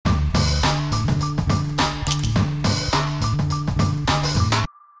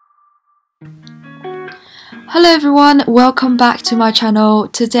Hello everyone, welcome back to my channel.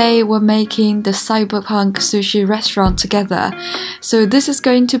 Today we're making the Cyberpunk sushi restaurant together. So this is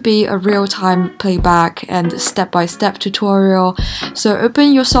going to be a real-time playback and step-by-step tutorial. So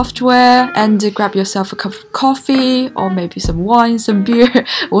open your software and grab yourself a cup of coffee or maybe some wine, some beer,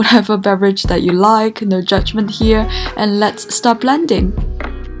 whatever beverage that you like, no judgment here, and let's start blending.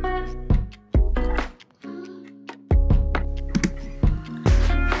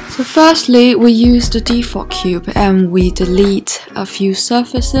 So firstly, we use the default cube and we delete a few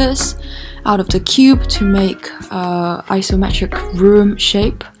surfaces out of the cube to make isometric room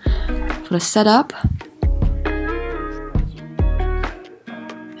shape for the setup.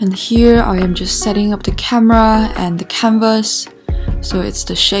 And here I am just setting up the camera and the canvas so it's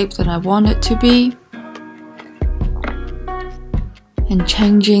the shape that I want it to be. And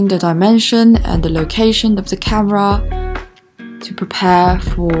changing the dimension and the location of the camera to prepare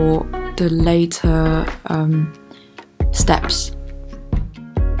for the later steps.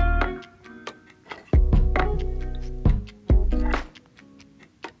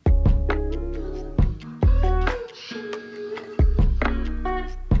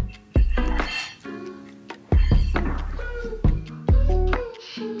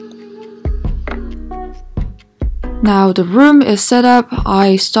 Now the room is set up.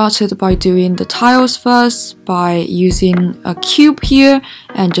 I started by doing the tiles first by using a cube here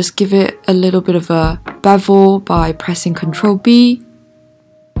and just give it a little bit of a bevel by pressing Ctrl B.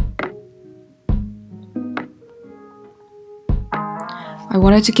 I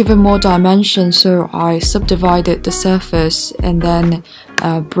wanted to give it more dimension, so I subdivided the surface and then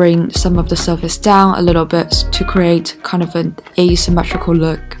bring some of the surface down a little bit to create kind of an asymmetrical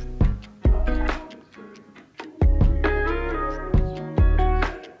look.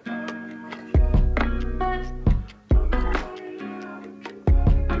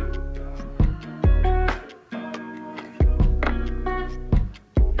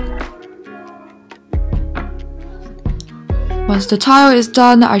 Once the tile is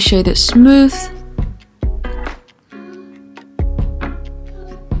done, I shade it smooth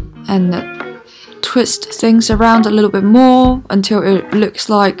and twist things around a little bit more until it looks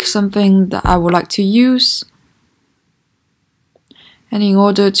like something that I would like to use. And in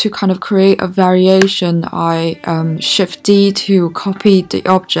order to kind of create a variation, I Shift D to copy the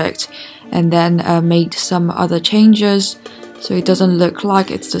object and then made some other changes so it doesn't look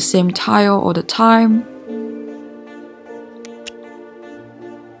like it's the same tile all the time.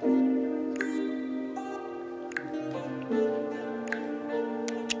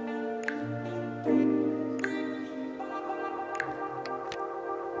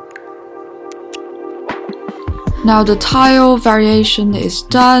 Now the tile variation is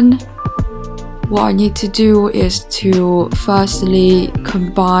done. What I need to do is to firstly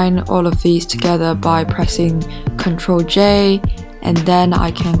combine all of these together by pressing Ctrl J, and then I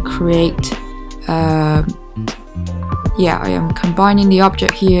can create I am combining the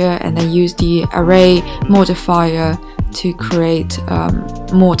object here and then use the array modifier to create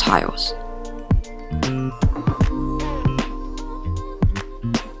more tiles.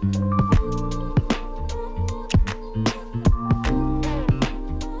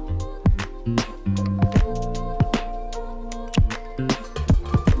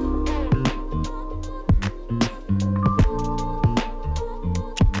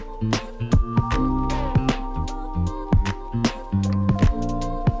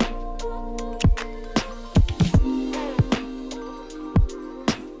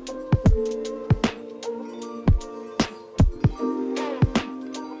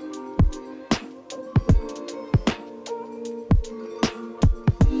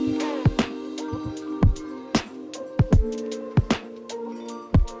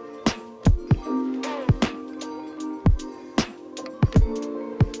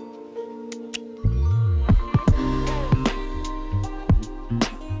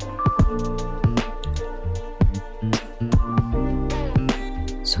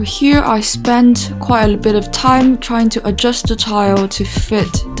 So here I spent quite a bit of time trying to adjust the tile to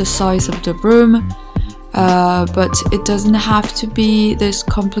fit the size of the room, but it doesn't have to be this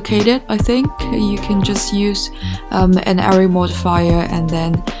complicated. I think you can just use an array modifier and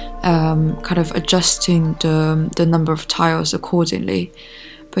then kind of adjusting the number of tiles accordingly.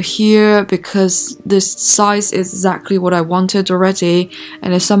 But here, because this size is exactly what I wanted already,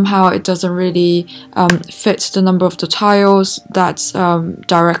 and somehow it doesn't really fit the number of the tiles that's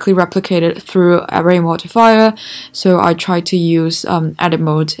directly replicated through array modifier, so I tried to use edit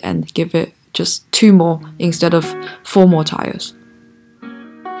mode and give it just 2 more instead of 4 more tiles.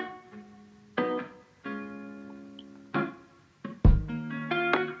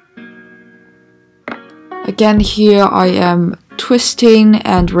 Again, here I am twisting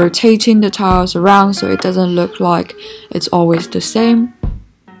and rotating the tiles around so it doesn't look like it's always the same.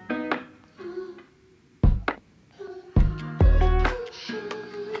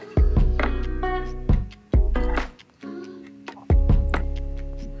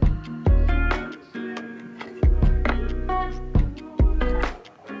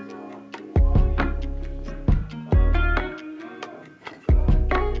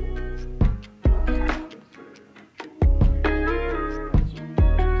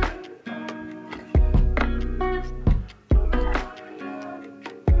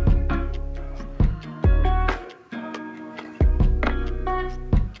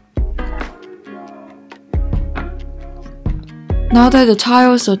 Now that the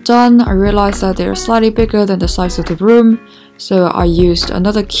tiles are done, I realized that they are slightly bigger than the size of the room, so I used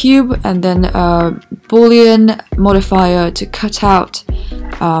another cube and then a Boolean modifier to cut out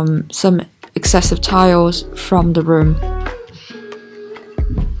some excessive tiles from the room.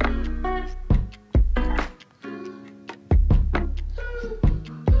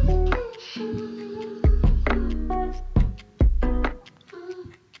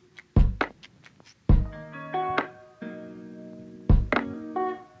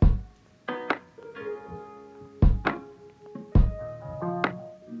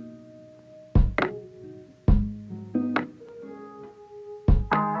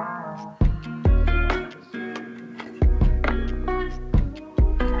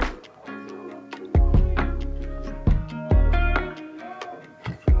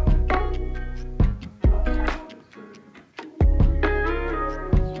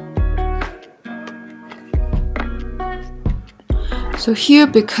 So here,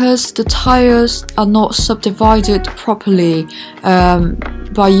 because the tiles are not subdivided properly,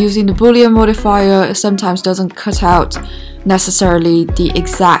 by using the Boolean modifier, it sometimes doesn't cut out necessarily the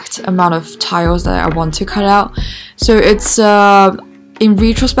exact amount of tiles that I want to cut out. So it's in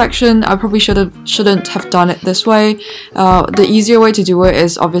retrospection, I probably shouldn't have done it this way. The easier way to do it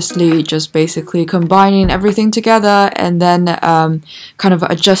is obviously just basically combining everything together and then kind of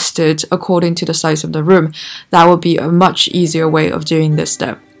adjust it according to the size of the room. That would be a much easier way of doing this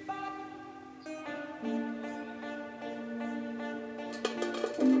step.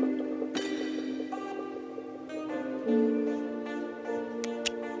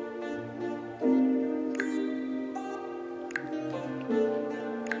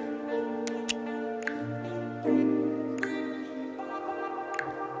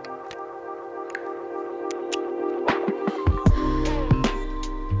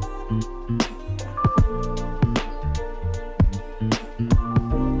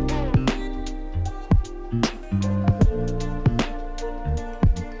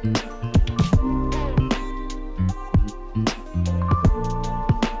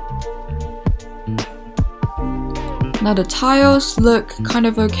 Now the tiles look kind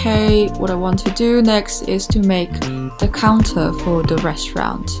of okay. What I want to do next is to make the counter for the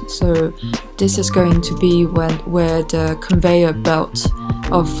restaurant. So this is going to be where the conveyor belt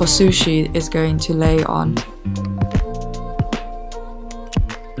for sushi is going to lay on.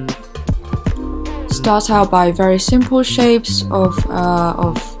 Start out by very simple shapes of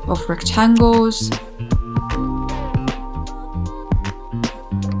rectangles.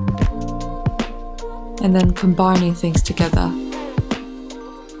 And then combining things together.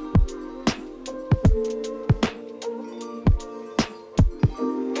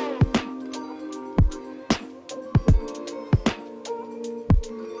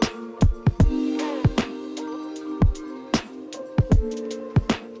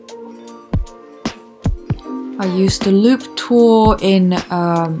 I use the loop tool in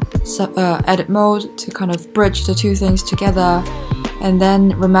edit mode to kind of bridge the two things together. And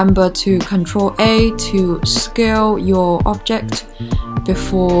then remember to Ctrl A to scale your object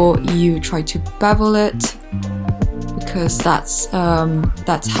before you try to bevel it, because that's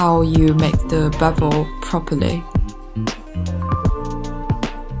how you make the bevel properly.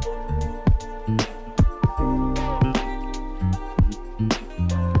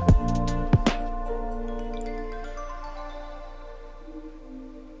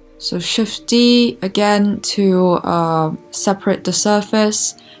 So Shift D again to separate the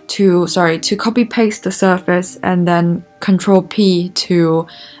surface, to copy paste the surface, and then Control P to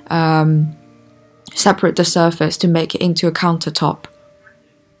separate the surface to make it into a countertop.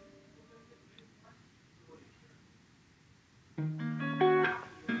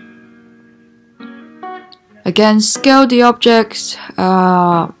 Again, scale the object,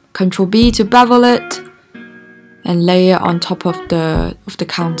 Control B to bevel it, and lay it on top of the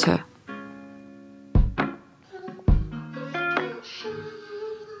counter.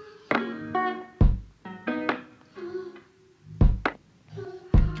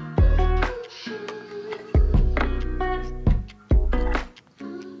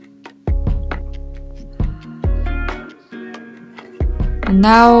 And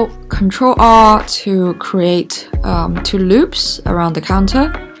now Control R to create 2 loops around the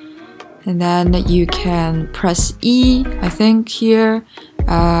counter. And then you can press E, I think, here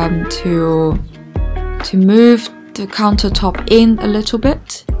to move the countertop in a little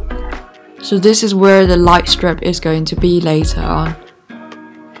bit. So this is where the light strip is going to be later on.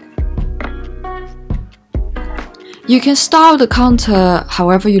 You can style the counter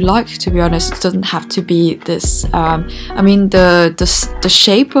however you like, to be honest. It doesn't have to be this, I mean the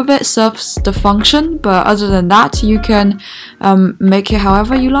shape of it serves the function, but other than that you can make it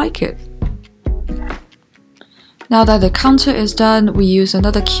however you like it. Now that the counter is done, we use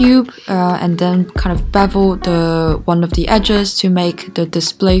another cube and then kind of bevel one of the edges to make the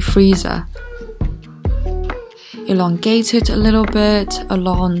display freezer. Elongate it a little bit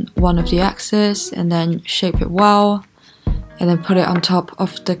along one of the axes and then shape it well and then put it on top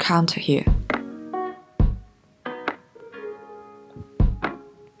of the counter here.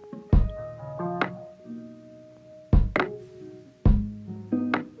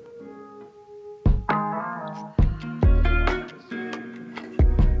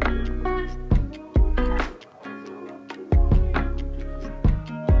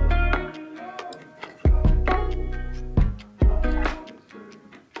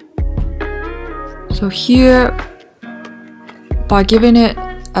 So here, by giving it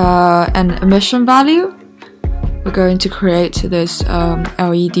an emission value, we're going to create this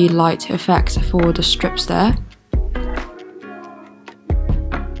LED light effect for the strips there.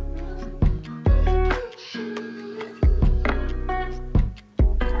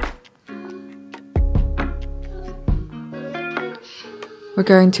 We're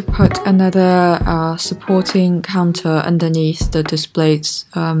going to put another supporting counter underneath the display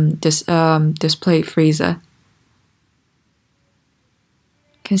freezer.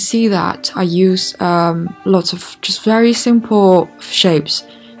 You can see that I use lots of just very simple shapes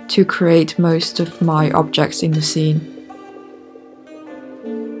to create most of my objects in the scene.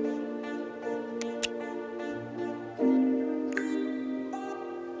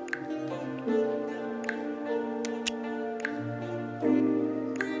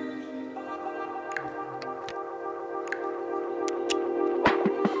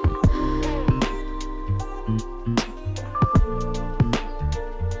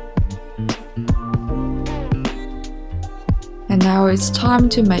 And now it's time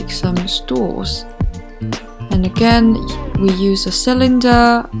to make some stores. And again, we use a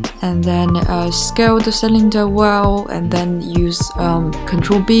cylinder and then scale the cylinder well, and then use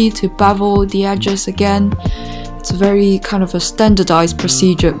Control B to bevel the edges again. It's a very kind of a standardized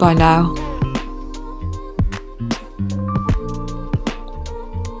procedure by now.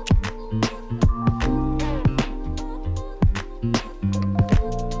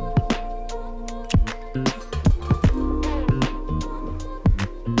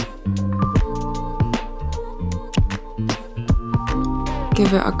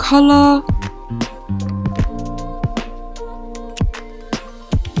 Give it a color.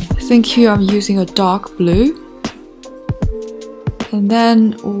 I think here I'm using a dark blue. And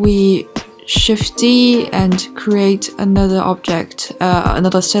then we Shift D and create another object,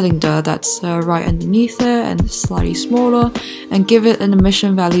 another cylinder that's right underneath it and slightly smaller, and give it an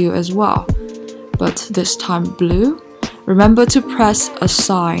emission value as well, but this time blue. Remember to press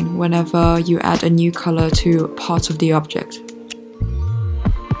assign whenever you add a new color to part of the object.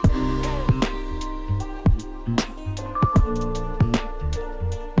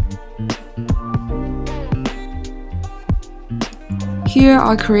 Here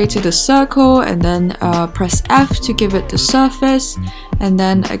I created a circle and then press F to give it the surface, and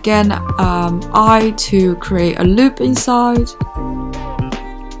then again I to create a loop inside,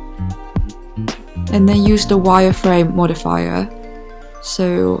 and then use the wireframe modifier,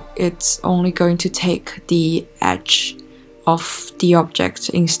 so it's only going to take the edge of the object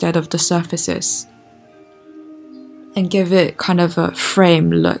instead of the surfaces, and give it kind of a frame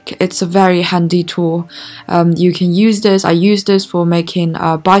look. It's a very handy tool. You can use this. I use this for making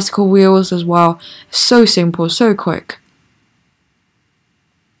bicycle wheels as well. So simple, so quick.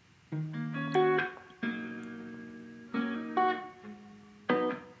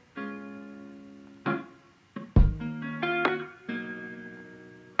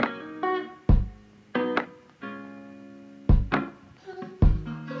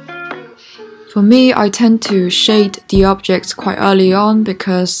 For me, I tend to shade the objects quite early on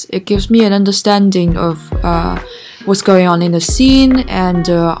because it gives me an understanding of what's going on in the scene, and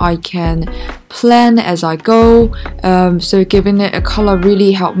I can plan as I go, so giving it a color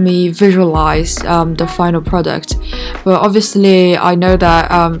really helped me visualize the final product. But obviously I know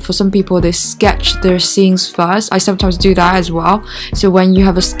that for some people they sketch their scenes first. I sometimes do that as well. So when you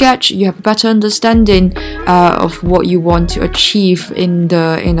have a sketch, you have a better understanding of what you want to achieve in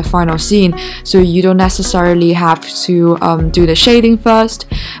the final scene, so you don't necessarily have to do the shading first.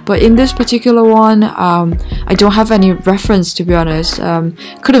 But in this particular one, I don't have any reference, to be honest.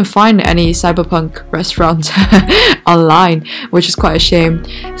 Couldn't find any Cyberpunk restaurant online, which is quite a shame.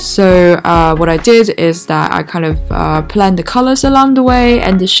 So what I did is that I kind of planned the colors along the way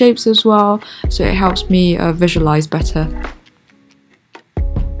and the shapes as well, so it helps me visualize better.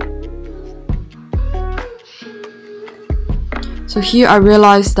 So here I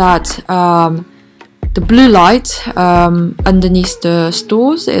realized that the blue light underneath the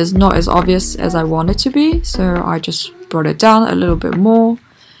stores is not as obvious as I want it to be, so I just brought it down a little bit more.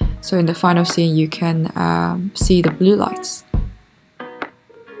 So in the final scene you can see the blue lights.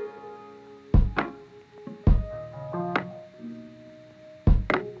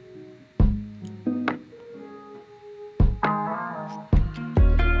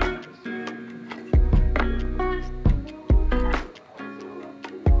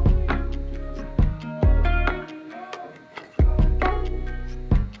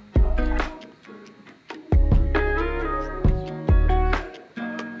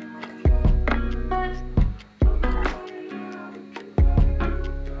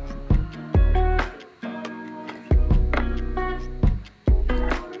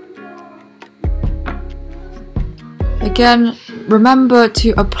 Again, remember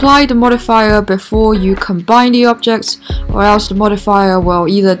to apply the modifier before you combine the objects, or else the modifier will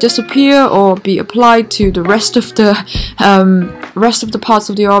either disappear or be applied to the rest of the parts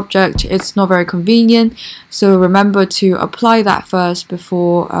of the object. It's not very convenient, so remember to apply that first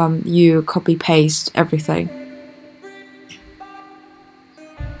before you copy paste everything.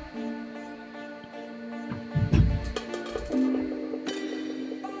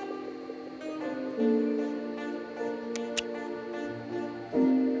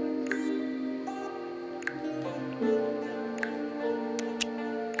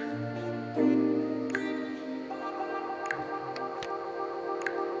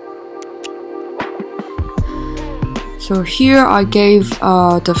 So here I gave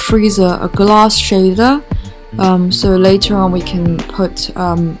the freezer a glass shader, so later on we can put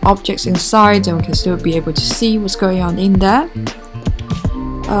objects inside and we can still be able to see what's going on in there.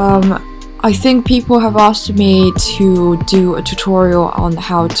 I think people have asked me to do a tutorial on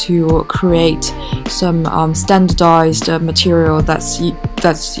how to create some standardized material that's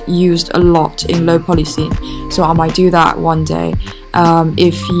used a lot in low poly scene, so I might do that one day.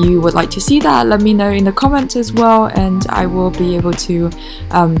 If you would like to see that, let me know in the comments as well, and I will be able to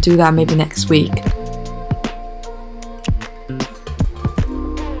do that maybe next week.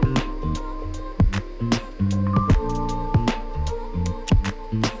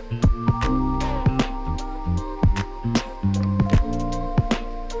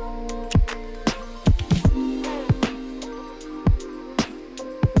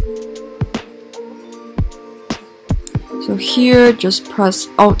 So here, just press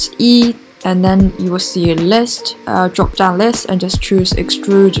Alt-E and then you will see a list, drop down list, and just choose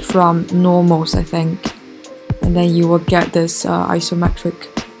extrude from normals, I think. And then you will get this isometric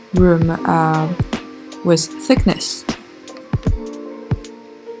room with thickness.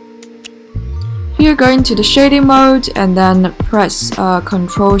 Here, go into the shading mode and then press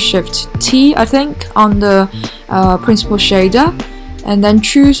Ctrl-Shift-T, I think, on the principal shader. And then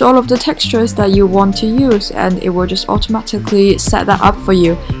choose all of the textures that you want to use, and it will just automatically set that up for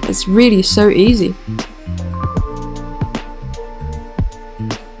you. It's really so easy.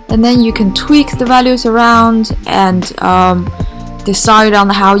 And then you can tweak the values around and decide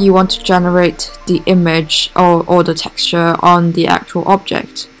on how you want to generate the image or the texture on the actual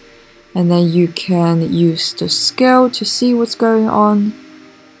object. And then you can use the scale to see what's going on.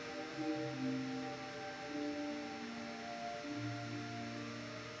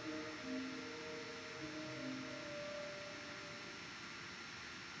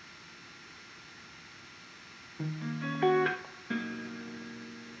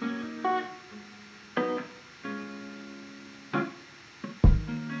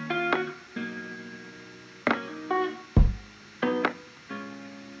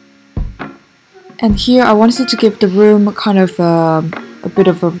 And here I wanted to give the room kind of a bit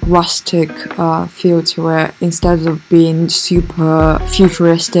of a rustic feel to it, instead of being super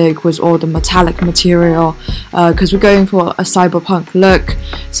futuristic with all the metallic material, because we're going for a cyberpunk look.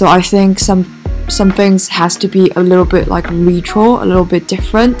 So I think some things has to be a little bit like retro, a little bit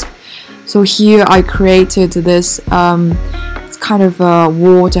different. So here I created this kind of a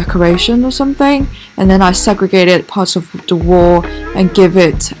wall decoration or something, and then I segregated parts of the wall and give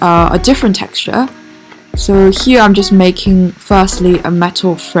it a different texture. So here I'm just making firstly a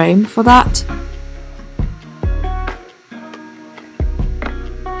metal frame for that.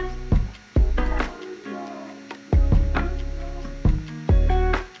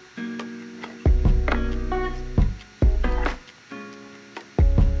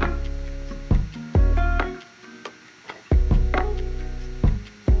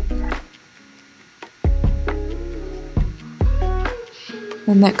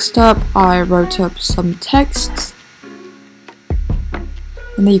 And next up, I wrote up some texts.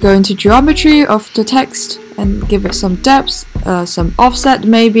 And then you go into geometry of the text and give it some depth, some offset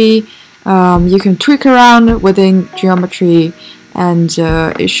maybe. You can tweak around within geometry, and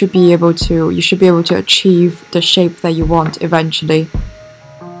you should be able to achieve the shape that you want eventually.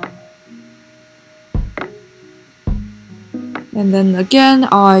 And then again,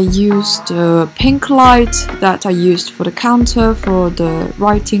 I used the pink light that I used for the counter for the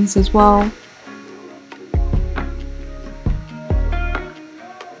writings as well.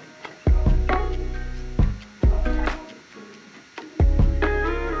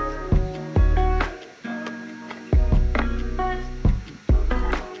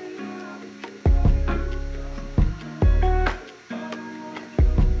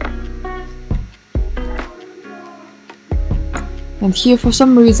 And here, for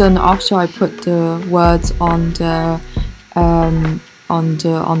some reason, after I put the words on the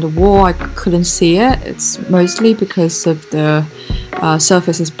wall, I couldn't see it. It's mostly because of the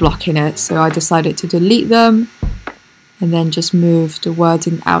surfaces blocking it. So I decided to delete them, and then just move the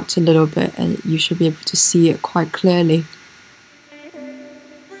wording out a little bit, and you should be able to see it quite clearly.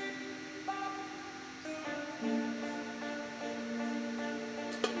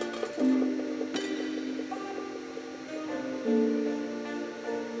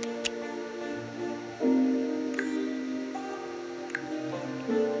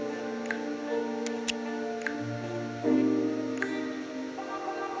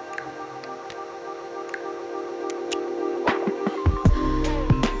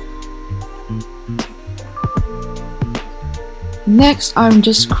 Next, I'm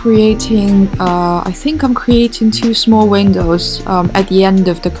just creating, I think I'm creating two small windows at the end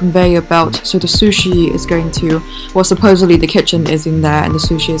of the conveyor belt. So the sushi is going to, well, supposedly the kitchen is in there and the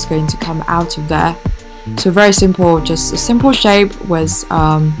sushi is going to come out of there. So very simple, just a simple shape with,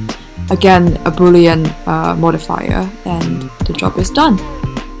 again, a Boolean modifier, and the job is done.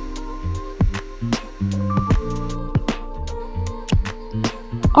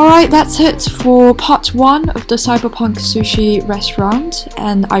 Alright, that's it for part 1 of the Cyberpunk sushi restaurant,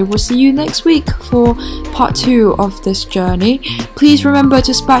 and I will see you next week for part 2 of this journey. Please remember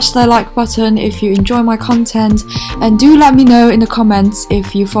to smash the like button if you enjoy my content, and do let me know in the comments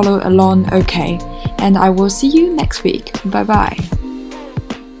if you follow along okay. And I will see you next week. Bye bye.